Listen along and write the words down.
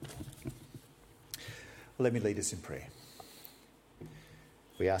Let me lead us in prayer.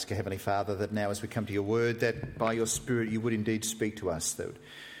 We ask, our Heavenly Father, that now as we come to your word, that by your Spirit you would indeed speak to us, that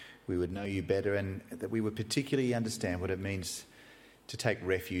we would know you better and that we would particularly understand what it means to take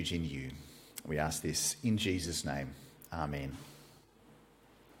refuge in you. We ask this in Jesus' name. Amen.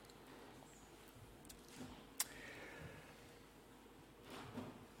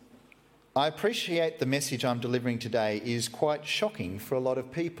 I appreciate the message I'm delivering today is quite shocking for a lot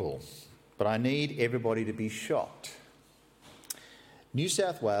of people, but I need everybody to be shocked. New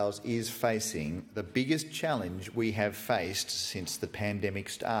South Wales is facing the biggest challenge we have faced since the pandemic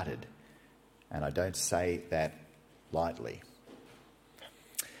started, and I don't say that lightly.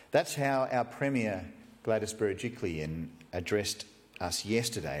 That's how our Premier Gladys Berejiklian addressed us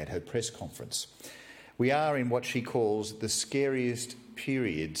yesterday at her press conference. We are in what she calls the scariest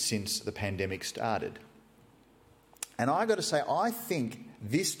period since the pandemic started. And I've got to say, I think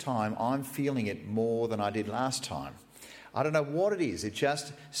this time I'm feeling it more than I did last time. I don't know what it is. It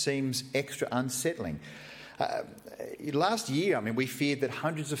just seems extra unsettling. Last year, we feared that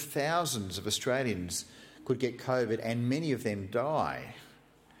hundreds of thousands of Australians could get COVID and many of them die.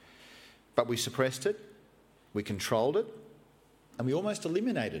 But we suppressed it, we controlled it, and we almost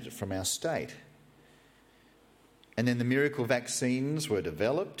eliminated it from our state. And then the miracle vaccines were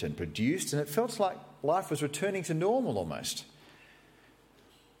developed and produced, and it felt like life was returning to normal almost.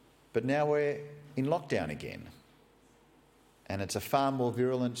 But now we're in lockdown again. And it's a far more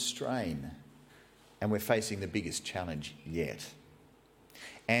virulent strain, and we're facing the biggest challenge yet.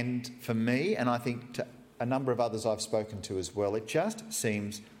 And for me, and I think to a number of others I've spoken to as well, it just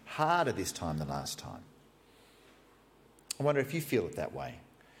seems harder this time than last time. I wonder if you feel it that way.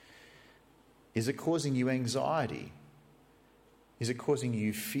 Is it causing you anxiety? Is it causing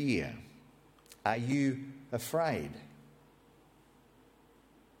you fear? Are you afraid?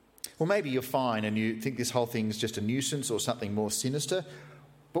 Well, maybe you're fine and you think this whole thing's just a nuisance or something more sinister,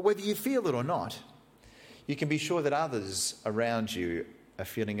 but whether you feel it or not, you can be sure that others around you are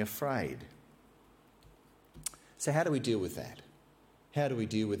feeling afraid. So how do we deal with that? How do we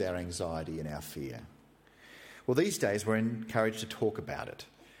deal with our anxiety and our fear? Well, these days we're encouraged to talk about it,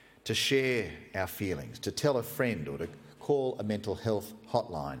 to share our feelings, to tell a friend or to call a mental health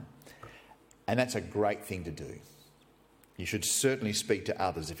hotline. And that's a great thing to do. You should certainly speak to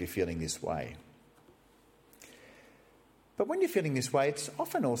others if you're feeling this way. But when you're feeling this way, it's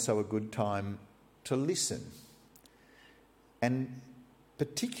often also a good time to listen. And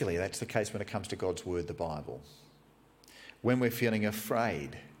particularly that's the case when it comes to God's word, the Bible. When we're feeling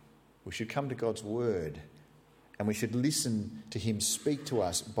afraid, we should come to God's word and we should listen to him speak to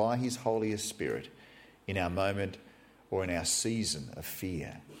us by his Holy Spirit in our moment or in our season of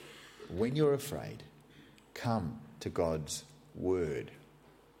fear. When you're afraid, come to God's word.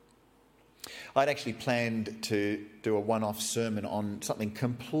 I'd actually planned to do a one-off sermon on something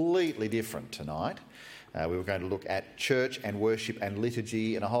completely different tonight. We were going to look at church and worship and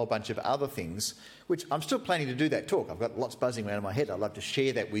liturgy and a whole bunch of other things, which I'm still planning to do that talk. I've got lots buzzing around in my head. I'd love to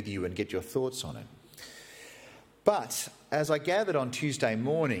share that with you and get your thoughts on it. But as I gathered on Tuesday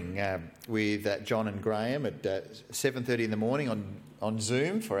morning with John and Graham at 7:30 in the morning on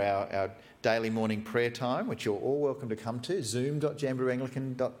Zoom for our daily morning prayer time, which you're all welcome to come to,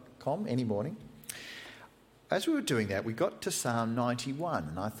 zoom.jamboreeanglican.com any morning. As we were doing that, we got to Psalm 91,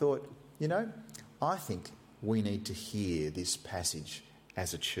 and I thought, I think we need to hear this passage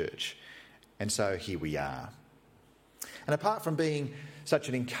as a church. And so here we are. And apart from being such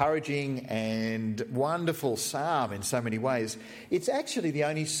an encouraging and wonderful psalm in so many ways, it's actually the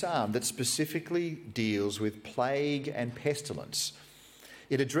only psalm that specifically deals with plague and pestilence.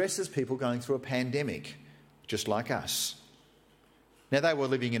 It addresses people going through a pandemic, just like us. Now, they were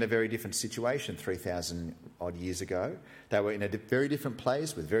living in a very different situation 3,000 odd years ago. They were in a very different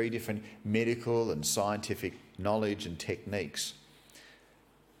place with very different medical and scientific knowledge and techniques.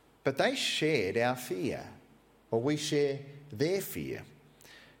 But they shared our fear, or we share their fear.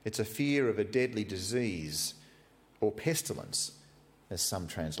 It's a fear of a deadly disease or pestilence, as some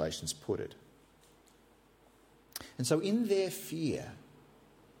translations put it. And so in their fear,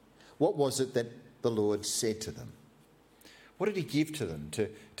 what was it that the Lord said to them? What did he give to them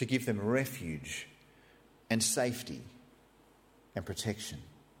to give them refuge and safety and protection?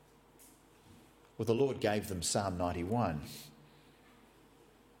 Well, the Lord gave them Psalm 91.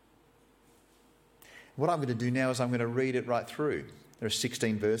 What I'm going to do now is I'm going to read it right through. There are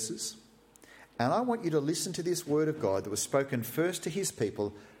 16 verses. And I want you to listen to this word of God that was spoken first to his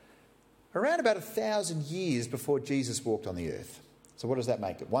people around about 1,000 years before Jesus walked on the earth. So what does that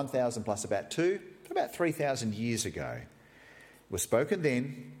make it? 1,000 plus about 2, about 3,000 years ago. It was spoken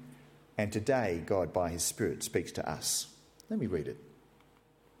then And today, God, by his Spirit, speaks to us. Let me read it.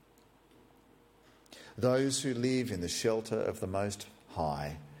 Those who live in the shelter of the Most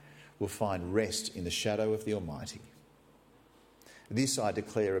High will find rest in the shadow of the Almighty. This I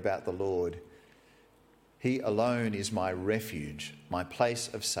declare about the Lord. He alone is my refuge, my place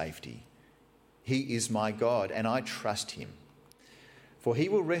of safety. He is my God, and I trust him. For he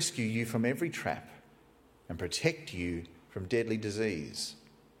will rescue you from every trap and protect you from deadly disease.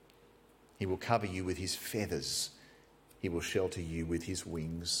 He will cover you with his feathers. He will shelter you with his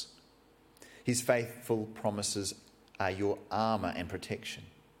wings. His faithful promises are your armour and protection.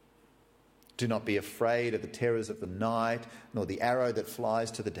 Do not be afraid of the terrors of the night, nor the arrow that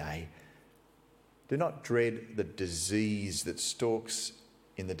flies to the day. Do not dread the disease that stalks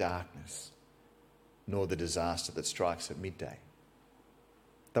in the darkness, nor the disaster that strikes at midday.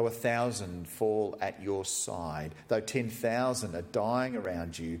 Though 1,000 fall at your side, though 10,000 are dying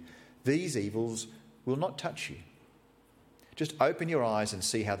around you, these evils will not touch you. Just open your eyes and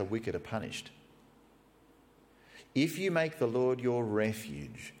see how the wicked are punished. If you make the Lord your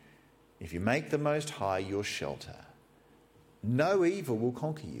refuge, if you make the Most High your shelter, no evil will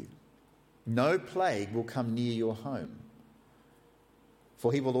conquer you. No plague will come near your home.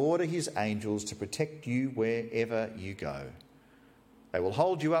 For he will order his angels to protect you wherever you go. They will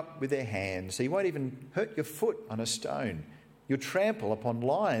hold you up with their hands, so you won't even hurt your foot on a stone. You'll trample upon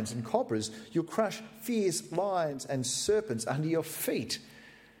lions and cobras. You'll crush fierce lions and serpents under your feet.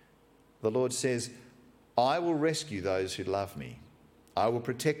 The Lord says, I will rescue those who love me. I will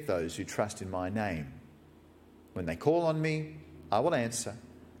protect those who trust in my name. When they call on me, I will answer.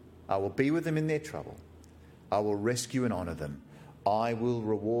 I will be with them in their trouble. I will rescue and honour them. I will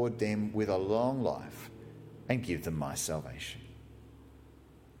reward them with a long life and give them my salvation.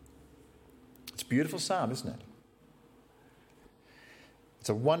 It's a beautiful psalm, isn't it? It's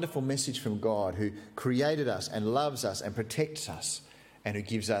a wonderful message from God who created us and loves us and protects us and who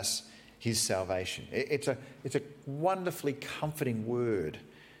gives us his salvation. It's a wonderfully comforting word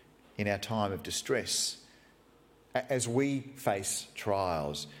in our time of distress as we face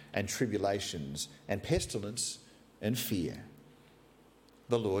trials and tribulations and pestilence and fear.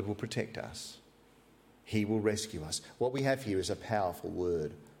 The Lord will protect us. He will rescue us. What we have here is a powerful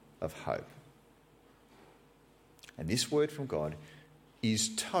word of hope. And this word from God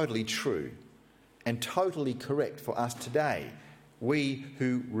is totally true and totally correct for us today, we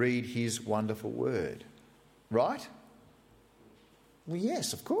who read his wonderful word. Right? Well,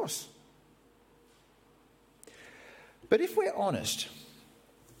 yes, of course. But if we're honest,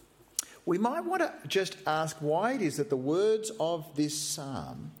 we might want to just ask why it is that the words of this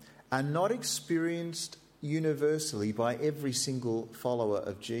psalm are not experienced universally by every single follower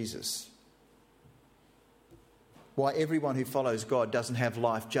of Jesus. Why everyone who follows God doesn't have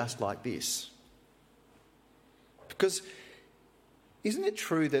life just like this. Because isn't it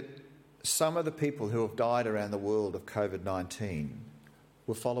true that some of the people who have died around the world of COVID-19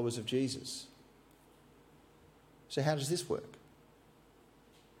 were followers of Jesus? So how does this work?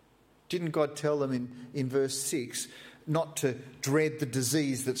 Didn't God tell them in verse 6 not to dread the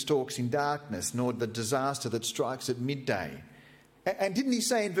disease that stalks in darkness, nor the disaster that strikes at midday? And didn't he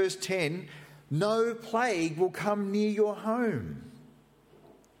say in verse 10, no plague will come near your home?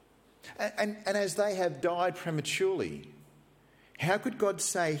 And as they have died prematurely, how could God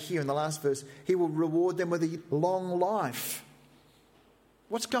say here in the last verse, he will reward them with a long life?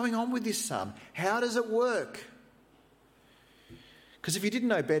 What's going on with this psalm? How does it work? Because if you didn't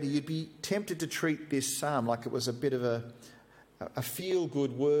know better, you'd be tempted to treat this psalm like it was a bit of a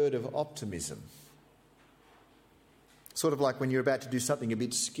feel-good word of optimism. Sort of like when you're about to do something a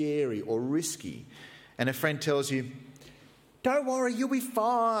bit scary or risky, and a friend tells you, don't worry, you'll be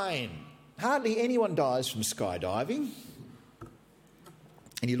fine. Hardly anyone dies from skydiving.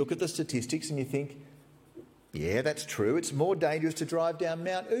 And you look at the statistics and you think, yeah, that's true. It's more dangerous to drive down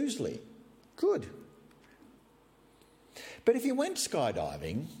Mount Ousley. Good. But if you went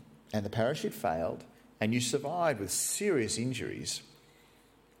skydiving and the parachute failed and you survived with serious injuries,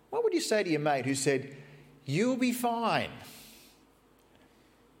 what would you say to your mate who said, you'll be fine?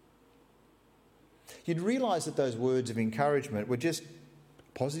 You'd realise that those words of encouragement were just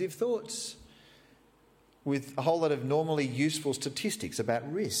positive thoughts with a whole lot of normally useful statistics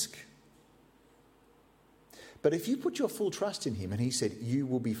about risk. But if you put your full trust in him and he said, you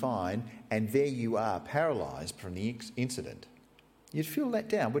will be fine, and there you are, paralysed from the incident, you'd feel let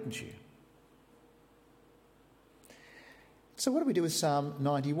down, wouldn't you? So what do we do with Psalm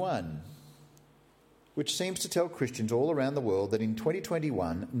 91, which seems to tell Christians all around the world that in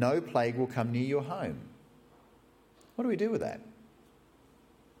 2021, no plague will come near your home? What do we do with that?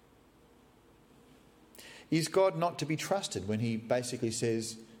 Is God not to be trusted when he basically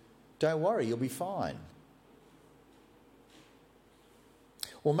says, don't worry, you'll be fine?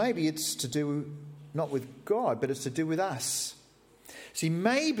 Or maybe it's to do not with God, but it's to do with us. See,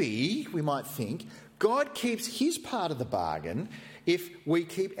 maybe we might think God keeps his part of the bargain if we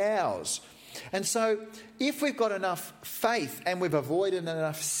keep ours. And so if we've got enough faith and we've avoided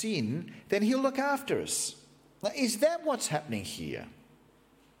enough sin, then he'll look after us. Now, is that what's happening here?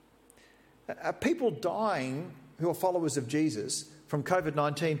 Are people dying who are followers of Jesus from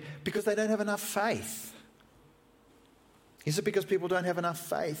COVID-19 because they don't have enough faith? Is it because people don't have enough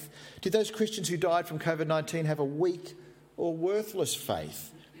faith? Did those Christians who died from COVID-19 have a weak or worthless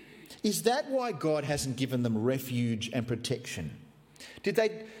faith? Is that why God hasn't given them refuge and protection? Did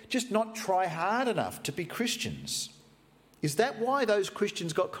they just not try hard enough to be Christians? Is that why those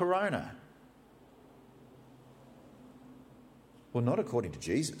Christians got corona? Well, not according to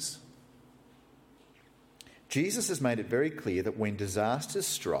Jesus. Jesus has made it very clear that when disasters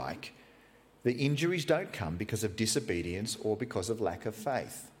strike, the injuries don't come because of disobedience or because of lack of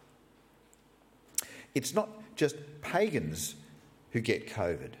faith. It's not just pagans who get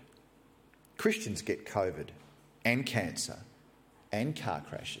COVID. Christians get COVID and cancer and car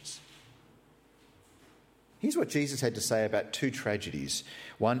crashes. Here's what Jesus had to say about two tragedies,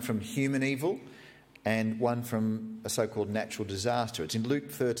 one from human evil and one from a so-called natural disaster. It's in Luke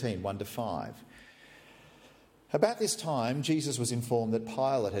 13, 1-5. About this time, Jesus was informed that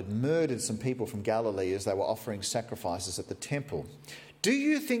Pilate had murdered some people from Galilee as they were offering sacrifices at the temple. Do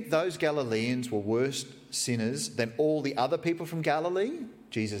you think those Galileans were worse sinners than all the other people from Galilee?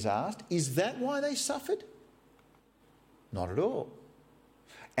 Jesus asked. Is that why they suffered? Not at all.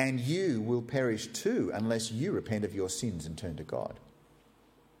 And you will perish too unless you repent of your sins and turn to God.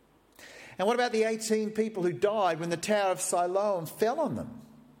 And what about the 18 people who died when the Tower of Siloam fell on them?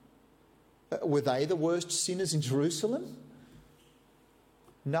 Were they the worst sinners in Jerusalem?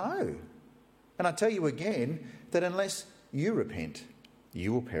 No. And I tell you again that unless you repent,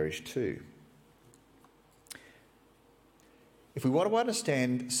 you will perish too. If we want to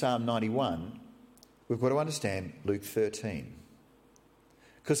understand Psalm 91, we've got to understand Luke 13.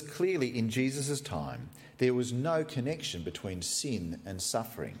 Because clearly in Jesus' time, there was no connection between sin and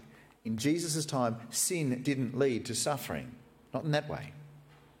suffering. In Jesus' time, sin didn't lead to suffering. Not in that way.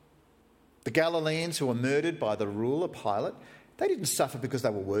 The Galileans who were murdered by the ruler Pilate, they didn't suffer because they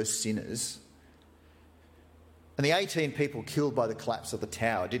were worse sinners. And the 18 people killed by the collapse of the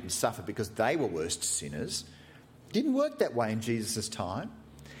tower didn't suffer because they were worst sinners. It didn't work that way in Jesus' time.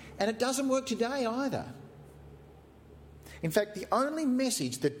 And it doesn't work today either. In fact, the only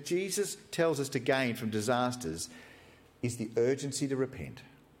message that Jesus tells us to gain from disasters is the urgency to repent.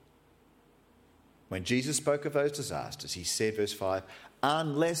 When Jesus spoke of those disasters, he said, verse 5,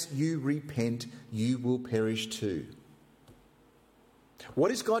 unless you repent, you will perish too.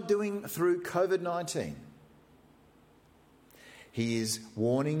 What is God doing through COVID-19? He is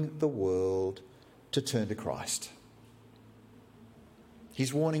warning the world to turn to Christ.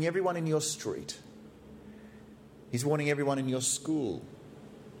 He's warning everyone in your street. He's warning everyone in your school,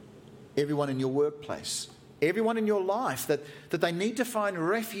 everyone in your workplace, everyone in your life that they need to find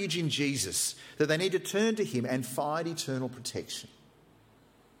refuge in Jesus, that they need to turn to him and find eternal protection.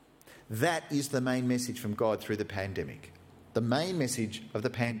 That is the main message from God through the pandemic. The main message of the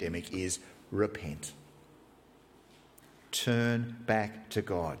pandemic is repent. Turn back to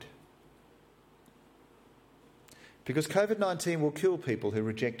God. Because COVID-19 will kill people who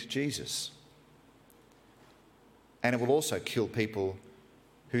reject Jesus. And it will also kill people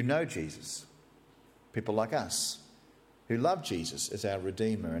who know Jesus. People like us, who love Jesus as our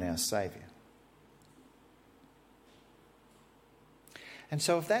Redeemer and our Saviour. And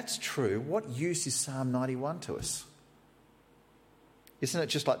so if that's true, what use is Psalm 91 to us? Isn't it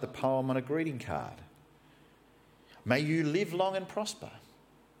just like the poem on a greeting card? May you live long and prosper.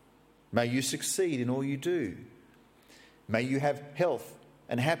 May you succeed in all you do. May you have health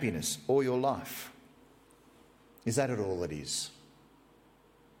and happiness all your life. Is that all it is?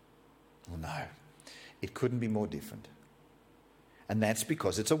 Well, no. It couldn't be more different. And that's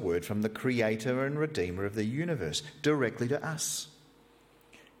because it's a word from the Creator and Redeemer of the universe, directly to us.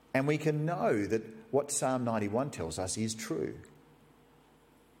 And we can know that what Psalm 91 tells us is true.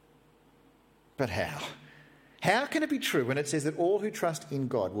 But how? How can it be true when it says that all who trust in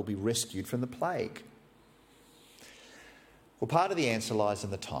God will be rescued from the plague? Well, part of the answer lies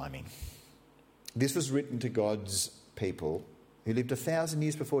in the timing. This was written to God's people who lived 1,000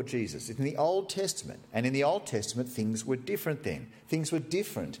 years before Jesus. It's in the Old Testament. And in the Old Testament, things were different then. Things were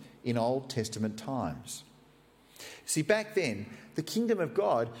different in Old Testament times. See, back then, the kingdom of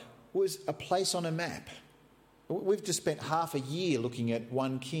God was a place on a map. We've just spent half a year looking at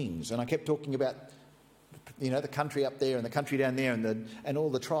 1 Kings, and I kept talking about, the country up there and the country down there and all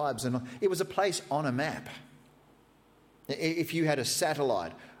the tribes, and it was a place on a map. If you had a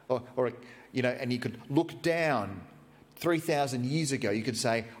satellite and you could look down 3,000 years ago, you could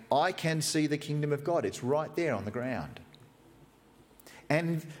say, I can see the kingdom of God. It's right there on the ground.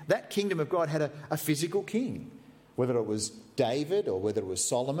 And that kingdom of God had a physical king, whether it was David or whether it was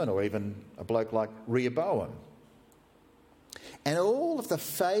Solomon or even a bloke like Rehoboam. And all of the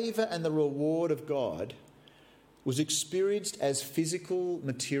favour and the reward of God was experienced as physical,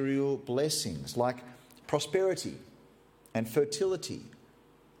 material blessings like prosperity and fertility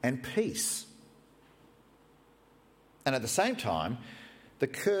and peace. And at the same time, the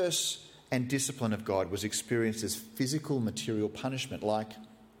curse and discipline of God was experienced as physical, material punishment like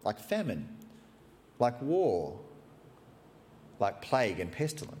famine, like war, like plague and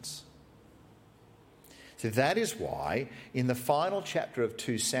pestilence. So that is why in the final chapter of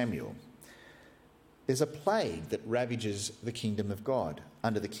 2 Samuel, there's a plague that ravages the kingdom of God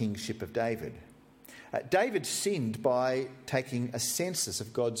under the kingship of David. David sinned by taking a census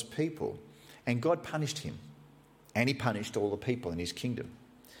of God's people, and God punished him, and he punished all the people in his kingdom.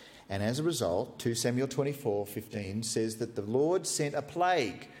 And as a result, 2 Samuel 24:15 says that the Lord sent a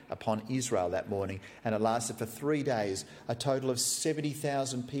plague upon Israel that morning, and it lasted for 3 days. A total of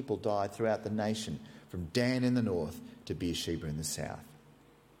 70,000 people died throughout the nation, from Dan in the north to Beersheba in the south.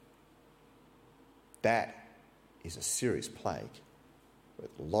 That is a serious plague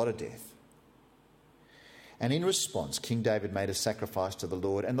with a lot of death. And in response, King David made a sacrifice to the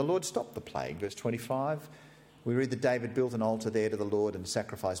Lord, and the Lord stopped the plague. Verse 25, we read that David built an altar there to the Lord and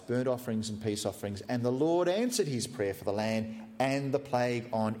sacrificed burnt offerings and peace offerings, and the Lord answered his prayer for the land, and the plague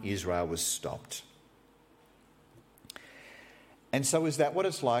on Israel was stopped. And so is that what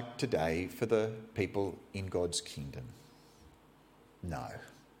it's like today for the people in God's kingdom? No.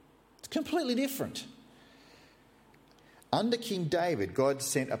 It's completely different. Under King David, God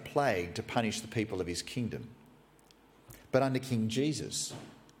sent a plague to punish the people of his kingdom. But under King Jesus,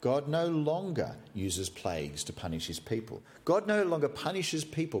 God no longer uses plagues to punish his people. God no longer punishes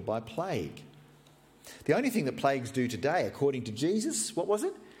people by plague. The only thing that plagues do today, according to Jesus, what was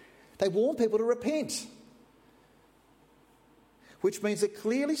it? They warn people to repent. Which means that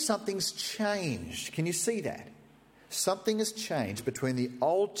clearly something's changed. Can you see that? Something has changed between the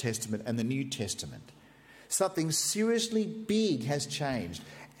Old Testament and the New Testament. Something seriously big has changed.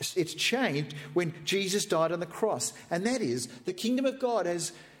 It's changed when Jesus died on the cross. And that is, the kingdom of God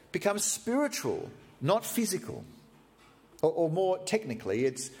has become spiritual, not physical. Or more technically,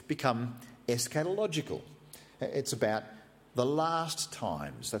 it's become eschatological. It's about the last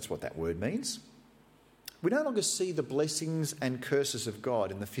times. That's what that word means. We no longer see the blessings and curses of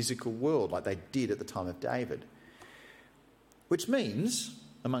God in the physical world like they did at the time of David. Which means,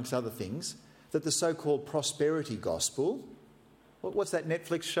 amongst other things, that the so-called prosperity gospel, what's that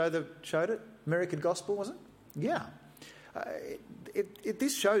Netflix show that showed it? American Gospel, was it? Yeah.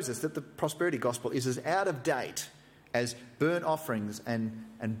 This shows us that the prosperity gospel is as out of date as burnt offerings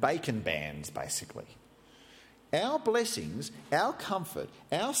and bacon bans, basically. Our blessings, our comfort,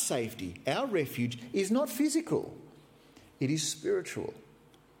 our safety, our refuge is not physical. It is spiritual.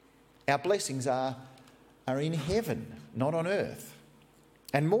 Our blessings are in heaven, not on earth.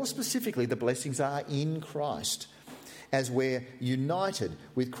 And more specifically, the blessings are in Christ, as we're united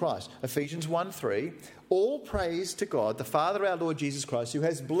with Christ. Ephesians 1:3, all praise to God, the Father of our Lord Jesus Christ, who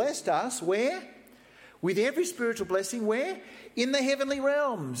has blessed us, where? With every spiritual blessing, where? In the heavenly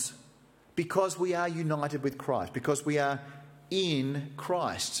realms. Because we are united with Christ, because we are in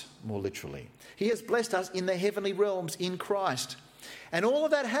Christ, more literally. He has blessed us in the heavenly realms in Christ. And all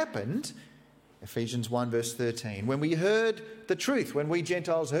of that happened, Ephesians 1 verse 13, when we heard the truth, when we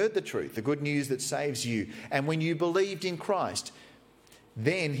Gentiles heard the truth, the good news that saves you, and when you believed in Christ,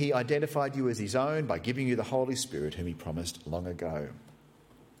 then he identified you as his own by giving you the Holy Spirit whom he promised long ago.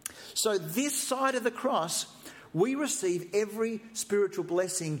 So this side of the cross, we receive every spiritual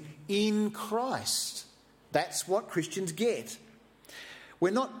blessing in Christ. That's what Christians get.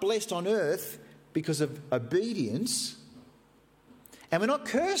 We're not blessed on earth because of obedience, and we're not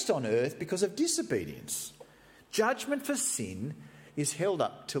cursed on earth because of disobedience. Judgment for sin is held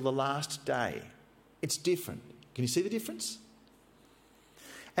up till the last day. It's different. Can you see the difference?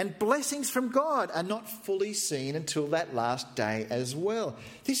 And blessings from God are not fully seen until that last day as well.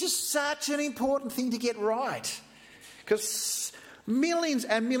 This is such an important thing to get right, because millions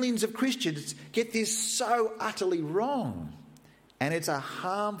and millions of Christians get this so utterly wrong. And it's a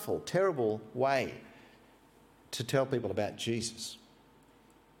harmful, terrible way to tell people about Jesus.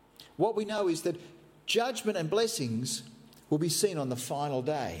 What we know is that judgment and blessings will be seen on the final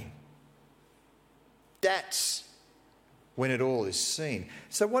day. That's when it all is seen.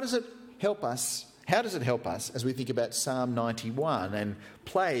 So what does it help us? How does it help us as we think about Psalm 91 and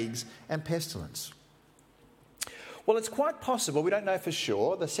plagues and pestilence? Well, it's quite possible, we don't know for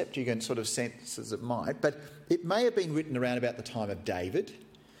sure, the Septuagint sort of senses it might, but it may have been written around about the time of David,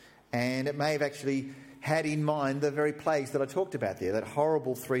 and it may have actually had in mind the very plagues that I talked about there, that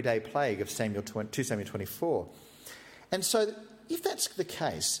horrible 3-day plague of 2 Samuel 24. And so if that's the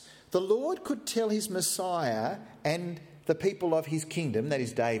case, the Lord could tell his Messiah and the people of his kingdom, that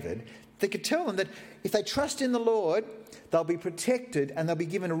is David, they could tell them that if they trust in the Lord, they'll be protected and they'll be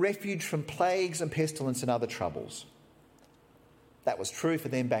given a refuge from plagues and pestilence and other troubles. That was true for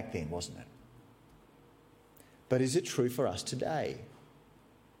them back then, wasn't it? But is it true for us today?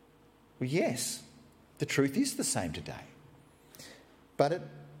 Well, yes, the truth is the same today. But it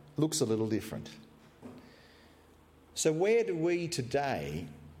looks a little different. So where do we today,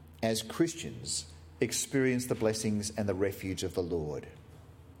 as Christians, experience the blessings and the refuge of the Lord?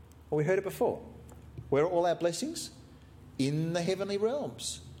 Well, we heard it before. Where are all our blessings? In the heavenly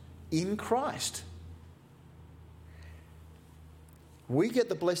realms, in Christ. We get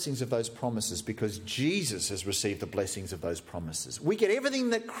the blessings of those promises because Jesus has received the blessings of those promises. We get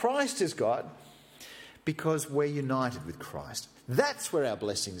everything that Christ has got because we're united with Christ. That's where our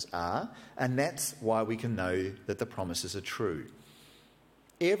blessings are, and that's why we can know that the promises are true.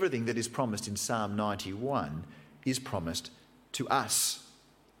 Everything that is promised in Psalm 91 is promised to us.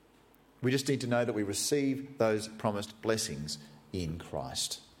 We just need to know that we receive those promised blessings in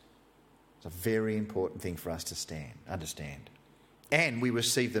Christ. It's a very important thing for us to understand. And we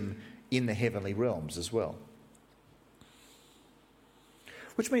receive them in the heavenly realms as well.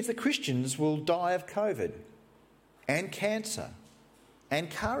 Which means that Christians will die of COVID and cancer and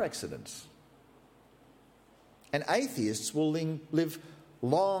car accidents. And atheists will live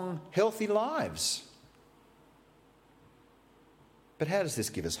long, healthy lives. But how does this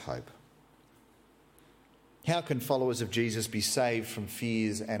give us hope? How can followers of Jesus be saved from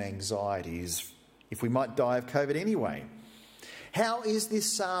fears and anxieties if we might die of COVID anyway? How is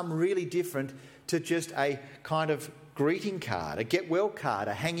this psalm really different to just a kind of greeting card, a get well card,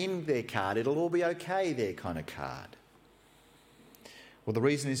 a hang in there card, it'll all be okay there kind of card? Well, the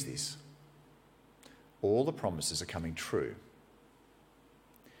reason is this. All the promises are coming true.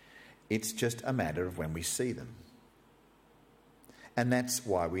 It's just a matter of when we see them. And that's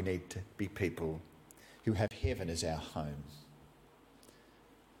why we need to be people who have heaven as our home.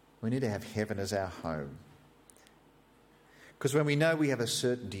 We need to have heaven as our home. Because when we know we have a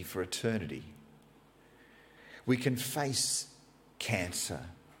certainty for eternity, we can face cancer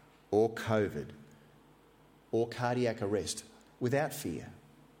or COVID or cardiac arrest without fear.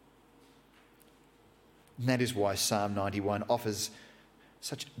 And that is why Psalm 91 offers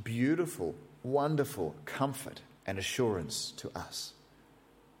such beautiful, wonderful comfort and assurance to us.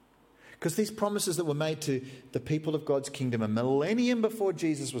 Because these promises that were made to the people of God's kingdom a millennium before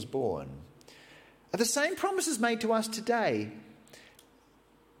Jesus was born are the same promises made to us today.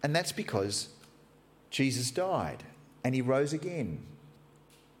 And that's because Jesus died and he rose again.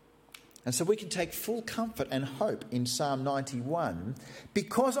 And so we can take full comfort and hope in Psalm 91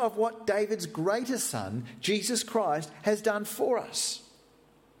 because of what David's greater son, Jesus Christ, has done for us.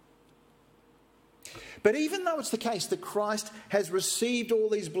 But even though it's the case that Christ has received all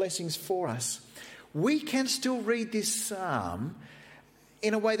these blessings for us, we can still read this psalm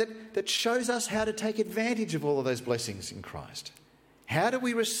in a way that shows us how to take advantage of all of those blessings in Christ. How do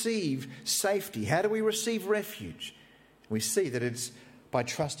we receive safety? How do we receive refuge? We see that it's by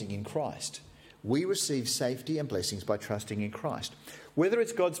trusting in Christ. We receive safety and blessings by trusting in Christ. Whether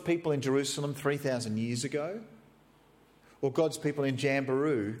it's God's people in Jerusalem 3,000 years ago or God's people in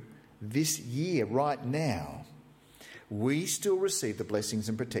Jamboree this year, right now, we still receive the blessings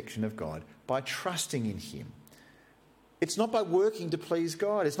and protection of God by trusting in him. It's not by working to please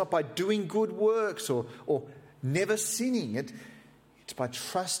God. It's not by doing good works or never sinning. It's by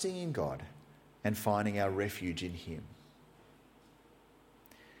trusting in God and finding our refuge in him.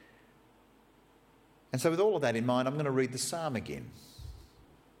 And so with all of that in mind, I'm going to read the psalm again.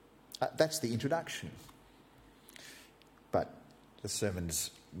 That's the introduction. But the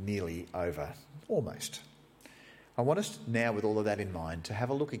sermon's nearly over, almost. I want us now, with all of that in mind, to have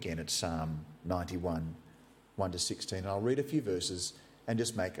a look again at Psalm 91, 1 to 16. And I'll read a few verses and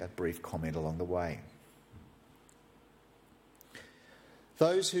just make a brief comment along the way.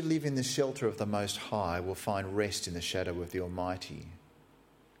 Those who live in the shelter of the Most High will find rest in the shadow of the Almighty.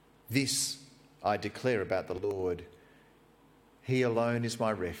 This I declare about the Lord. He alone is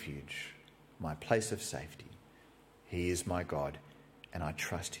my refuge, my place of safety. He is my God, and I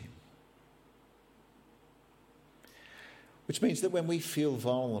trust him. Which means that when we feel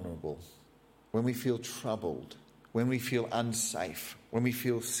vulnerable, when we feel troubled, when we feel unsafe, when we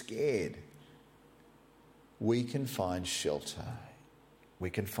feel scared, we can find shelter. We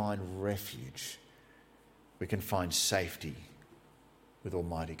can find refuge. We can find safety with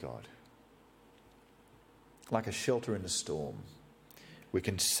Almighty God. Like a shelter in a storm, we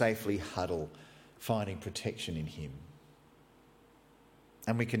can safely huddle, finding protection in him.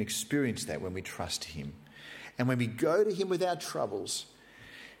 And we can experience that when we trust him. And when we go to him with our troubles,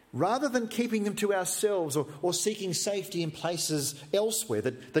 rather than keeping them to ourselves or seeking safety in places elsewhere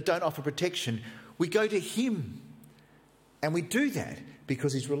that don't offer protection, we go to him. And we do that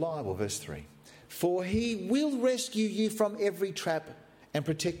because he's reliable. Verse 3. For he will rescue you from every trap and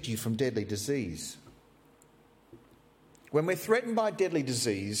protect you from deadly disease. When we're threatened by deadly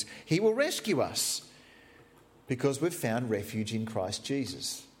disease, he will rescue us because we've found refuge in Christ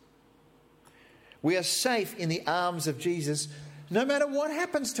Jesus. We are safe in the arms of Jesus no matter what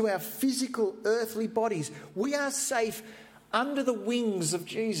happens to our physical earthly bodies. We are safe under the wings of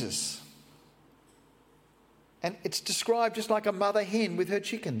Jesus. And it's described just like a mother hen with her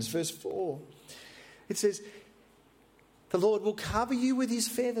chickens. Verse 4. It says, the Lord will cover you with his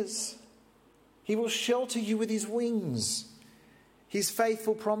feathers. He will shelter you with his wings. His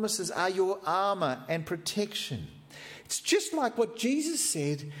faithful promises are your armour and protection. It's just like what Jesus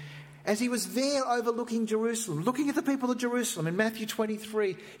said as he was there overlooking Jerusalem, looking at the people of Jerusalem in Matthew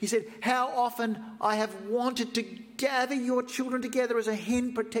 23. He said, how often I have wanted to gather your children together as a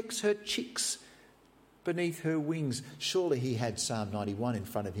hen protects her chicks beneath her wings. Surely he had Psalm 91 in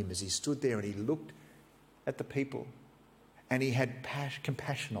front of him as he stood there and he looked at the people and he had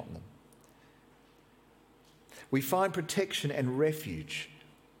compassion on them. We find protection and refuge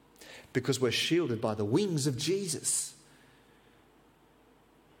because we're shielded by the wings of Jesus.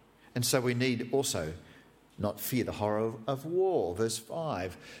 And so we need also not fear the horror of war. Verse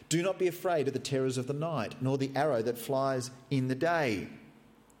 5. Do not be afraid of the terrors of the night, nor the arrow that flies in the day.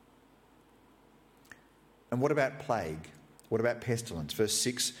 And what about plague? What about pestilence? Verse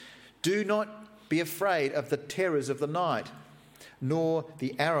 6. Do not be afraid of the terrors of the night, nor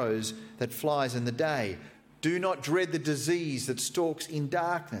the arrows that flies in the day. Do not dread the disease that stalks in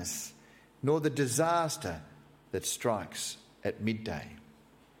darkness, nor the disaster that strikes at midday.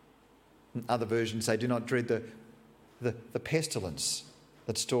 Other versions say, do not dread the pestilence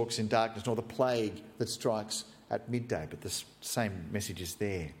that stalks in darkness, nor the plague that strikes at midday. But the same message is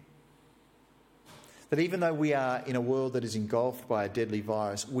there. That even though we are in a world that is engulfed by a deadly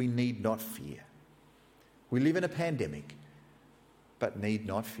virus, we need not fear. We live in a pandemic, but need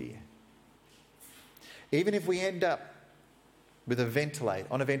not fear. Even if we end up with on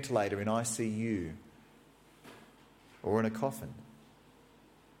a ventilator in ICU or in a coffin,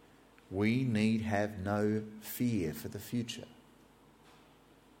 we need have no fear for the future.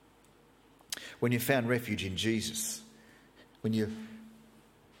 When you've found refuge in Jesus, when you're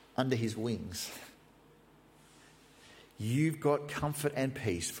under his wings, you've got comfort and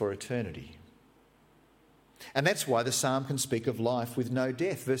peace for eternity. And that's why the psalm can speak of life with no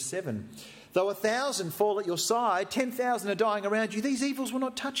death. Verse 7, though 1,000 fall at your side, 10,000 are dying around you, these evils will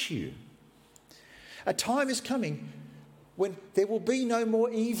not touch you. A time is coming when there will be no more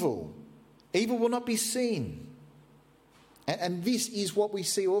evil. Evil will not be seen. And this is what we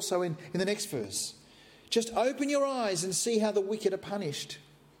see also in the next verse. Just open your eyes and see how the wicked are punished.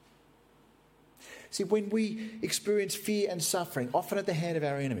 See, when we experience fear and suffering, often at the hand of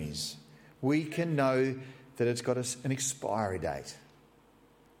our enemies, we can know that it's got an expiry date.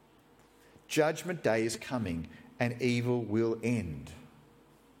 Judgment day is coming and evil will end.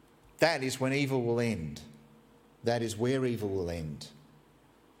 That is when evil will end. That is where evil will end.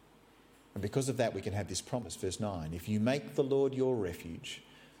 And because of that, we can have this promise, verse 9. If you make the Lord your refuge,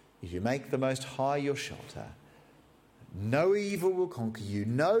 if you make the Most High your shelter, no evil will conquer you,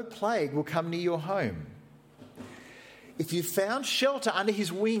 no plague will come near your home. If you found shelter under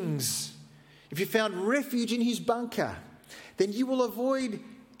his wings, if you found refuge in his bunker, then you will avoid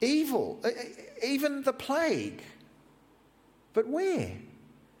evil, even the plague. But where?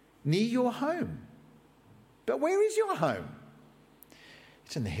 Near your home. But where is your home?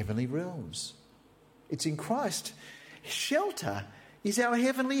 It's in the heavenly realms. It's in Christ. Shelter is our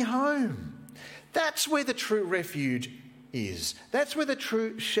heavenly home. That's where the true refuge is. That's where the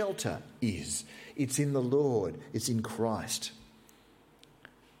true shelter is. It's in the Lord. It's in Christ.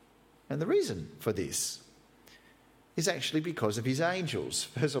 And the reason for this is actually because of his angels.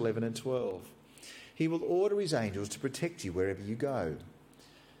 Verse 11 and 12. He will order his angels to protect you wherever you go.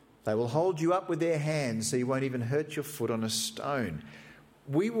 They will hold you up with their hands so you won't even hurt your foot on a stone.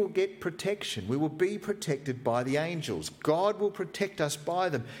 We will get protection. We will be protected by the angels. God will protect us by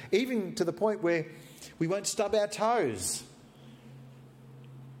them, even to the point where we won't stub our toes.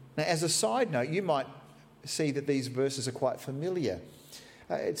 Now, as a side note, you might see that these verses are quite familiar.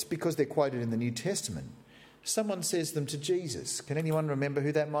 It's because they're quoted in the New Testament. Someone says them to Jesus. Can anyone remember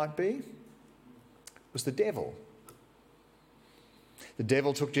who that might be? It was the devil. The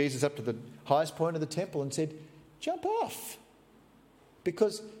devil took Jesus up to the highest point of the temple and said, "Jump off,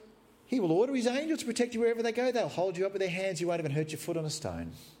 because he will order his angels to protect you wherever they go. They'll hold you up with their hands. You won't even hurt your foot on a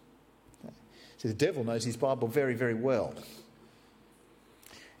stone." See, the devil knows his Bible very, very well.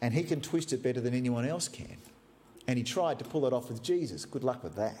 And he can twist it better than anyone else can. And he tried to pull it off with Jesus. Good luck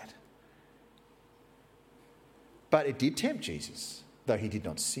with that. But it did tempt Jesus, though he did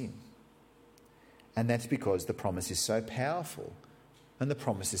not sin. And that's because the promise is so powerful and the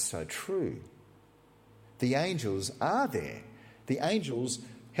promise is so true. The angels are there. The angels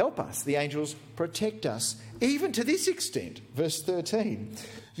help us. The angels protect us, even to this extent. Verse 13,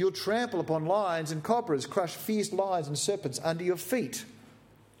 "You'll trample upon lions and cobras, crush fierce lions and serpents under your feet."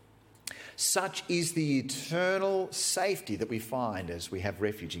 Such is the eternal safety that we find as we have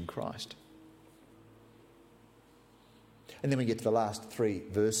refuge in Christ. And then we get to the last 3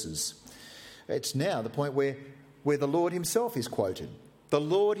 verses. It's now the point where the Lord himself is quoted. The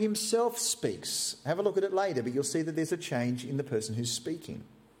Lord himself speaks. Have a look at it later, but you'll see that there's a change in the person who's speaking.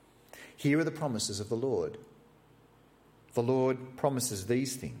 Here are the promises of the Lord. The Lord promises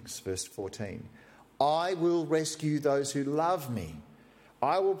these things, verse 14. "I will rescue those who love me.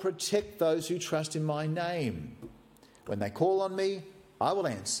 I will protect those who trust in my name. When they call on me, I will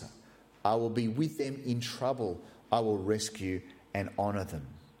answer. I will be with them in trouble. I will rescue and honour them."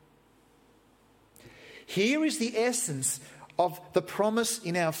 Here is the essence of the promise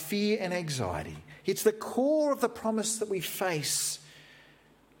in our fear and anxiety. It's the core of the promise that we face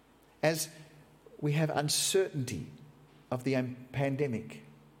as we have uncertainty of the pandemic.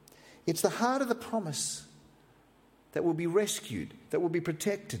 It's the heart of the promise that we'll be rescued, that we'll be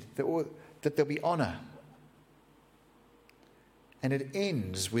protected, that there'll be honour. And it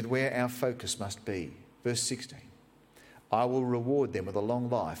ends with where our focus must be. Verse 16, "I will reward them with a long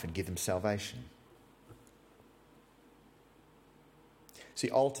life and give them salvation." See,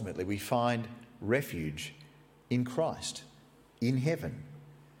 ultimately we find refuge in Christ, in heaven,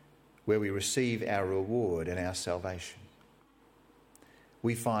 where we receive our reward and our salvation.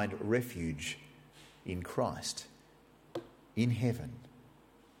 We find refuge in Christ, in heaven,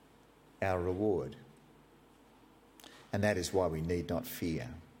 our reward. And that is why we need not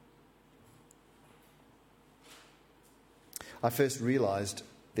fear. I first realised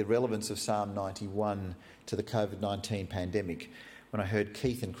the relevance of Psalm 91 to the COVID-19 pandemic when I heard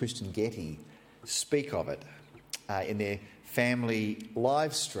Keith and Kristen Getty speak of it in their family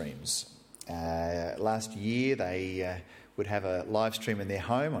live streams. Last year they would have a live stream in their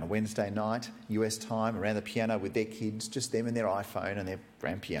home on a Wednesday night, US time, around the piano with their kids, just them and their iPhone and their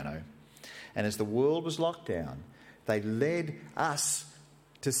grand piano. And as the world was locked down, they led us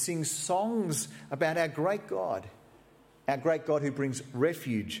to sing songs about our great God who brings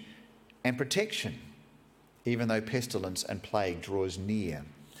refuge and protection, even though pestilence and plague draws near.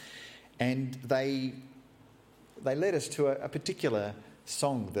 And they led us to a particular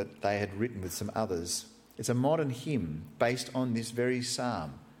song that they had written with some others. It's a modern hymn based on this very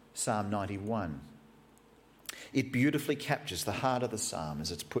psalm, Psalm 91. It beautifully captures the heart of the psalm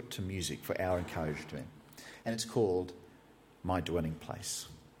as it's put to music for our encouragement. And it's called "My Dwelling Place."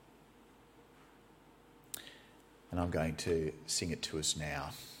 And I'm going to sing it to us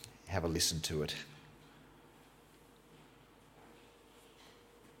now. Have a listen to it.